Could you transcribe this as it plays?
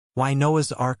Why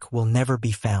Noah's Ark will never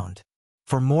be found.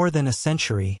 For more than a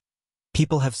century,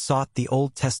 people have sought the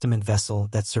Old Testament vessel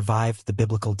that survived the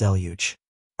biblical deluge.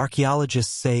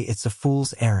 Archaeologists say it's a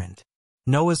fool's errand.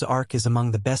 Noah's Ark is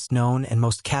among the best known and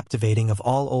most captivating of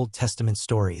all Old Testament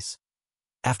stories.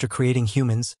 After creating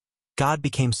humans, God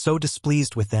became so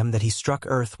displeased with them that he struck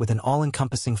earth with an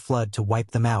all-encompassing flood to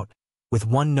wipe them out, with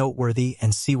one noteworthy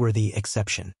and seaworthy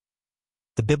exception.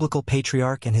 The biblical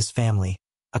patriarch and his family,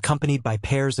 accompanied by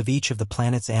pairs of each of the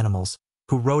planet's animals,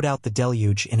 who rode out the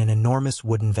deluge in an enormous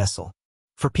wooden vessel.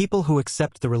 For people who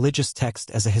accept the religious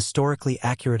text as a historically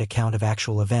accurate account of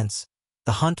actual events,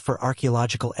 the hunt for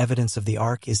archaeological evidence of the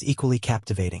Ark is equally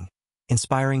captivating,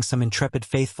 inspiring some intrepid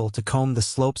faithful to comb the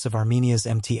slopes of Armenia's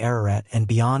empty Ararat and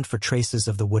beyond for traces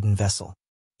of the wooden vessel.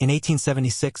 In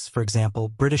 1876, for example,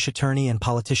 British attorney and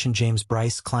politician James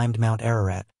Bryce climbed Mount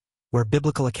Ararat, where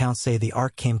biblical accounts say the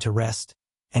Ark came to rest,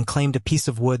 and claimed a piece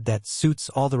of wood that suits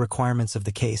all the requirements of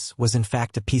the case was in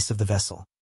fact a piece of the vessel.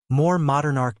 More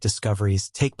modern Ark discoveries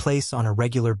take place on a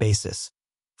regular basis.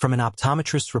 From an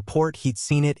optometrist's report he'd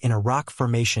seen it in a rock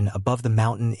formation above the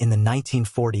mountain in the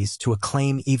 1940s to a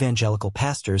claim evangelical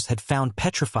pastors had found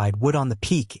petrified wood on the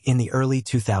peak in the early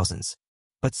 2000s.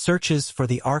 But searches for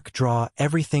the Ark draw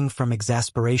everything from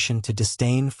exasperation to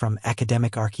disdain from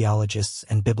academic archaeologists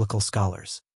and biblical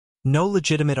scholars. No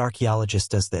legitimate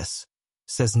archaeologist does this,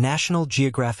 says National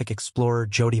Geographic explorer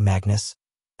Jody Magnus,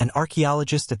 an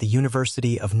archaeologist at the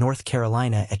University of North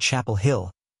Carolina at Chapel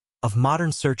Hill, of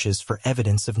modern searches for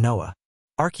evidence of Noah.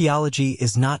 Archaeology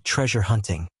is not treasure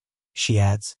hunting, she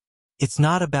adds. It's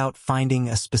not about finding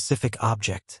a specific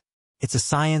object. It's a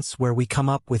science where we come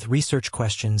up with research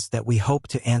questions that we hope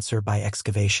to answer by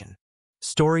excavation.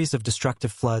 Stories of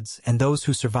destructive floods and those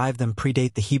who survived them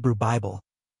predate the Hebrew Bible,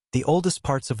 the oldest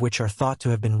parts of which are thought to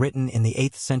have been written in the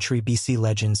 8th century BC.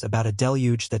 Legends about a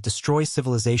deluge that destroys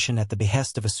civilization at the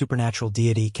behest of a supernatural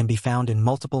deity can be found in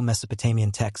multiple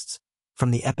Mesopotamian texts,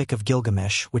 from the Epic of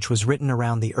Gilgamesh, which was written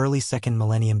around the early 2nd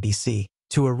millennium BC,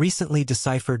 to a recently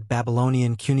deciphered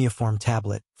Babylonian cuneiform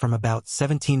tablet from about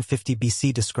 1750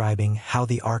 BC describing how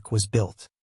the Ark was built.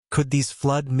 Could these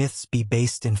flood myths be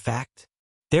based in fact?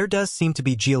 There does seem to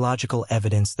be geological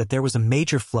evidence that there was a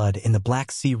major flood in the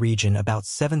Black Sea region about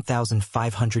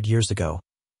 7,500 years ago,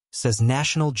 says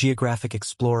National Geographic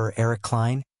explorer Eric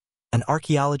Klein, an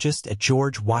archaeologist at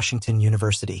George Washington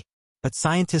University. But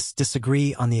scientists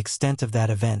disagree on the extent of that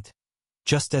event,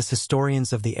 just as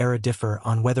historians of the era differ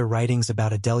on whether writings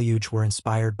about a deluge were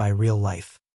inspired by real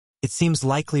life. It seems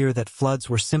likelier that floods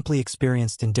were simply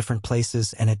experienced in different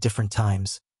places and at different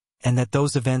times, and that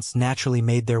those events naturally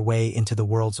made their way into the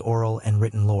world's oral and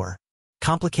written lore.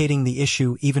 Complicating the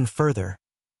issue even further,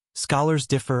 scholars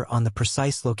differ on the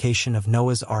precise location of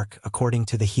Noah's Ark according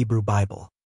to the Hebrew Bible.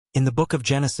 In the book of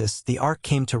Genesis, the Ark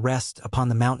came to rest upon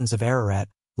the mountains of Ararat,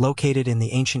 located in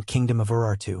the ancient kingdom of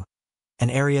Urartu, an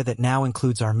area that now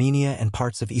includes Armenia and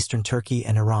parts of eastern Turkey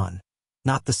and Iran,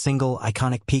 not the single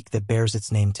iconic peak that bears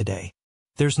its name today.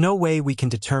 There's no way we can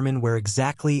determine where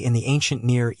exactly in the ancient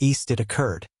Near East it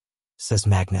occurred, says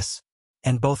Magnus.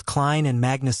 And both Klein and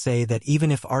Magnus say that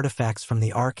even if artifacts from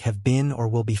the Ark have been or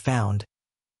will be found,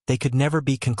 they could never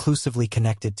be conclusively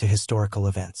connected to historical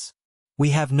events.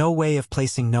 We have no way of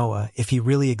placing Noah if he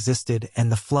really existed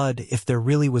and the flood if there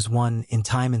really was one in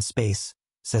time and space,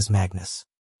 says Magnus.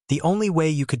 The only way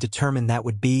you could determine that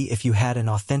would be if you had an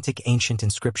authentic ancient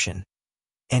inscription.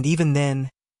 And even then,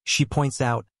 she points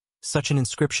out, such an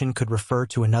inscription could refer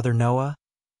to another Noah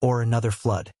or another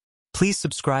flood. Please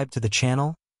subscribe to the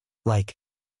channel, like,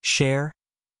 share,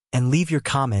 and leave your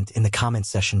comment in the comment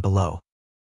section below.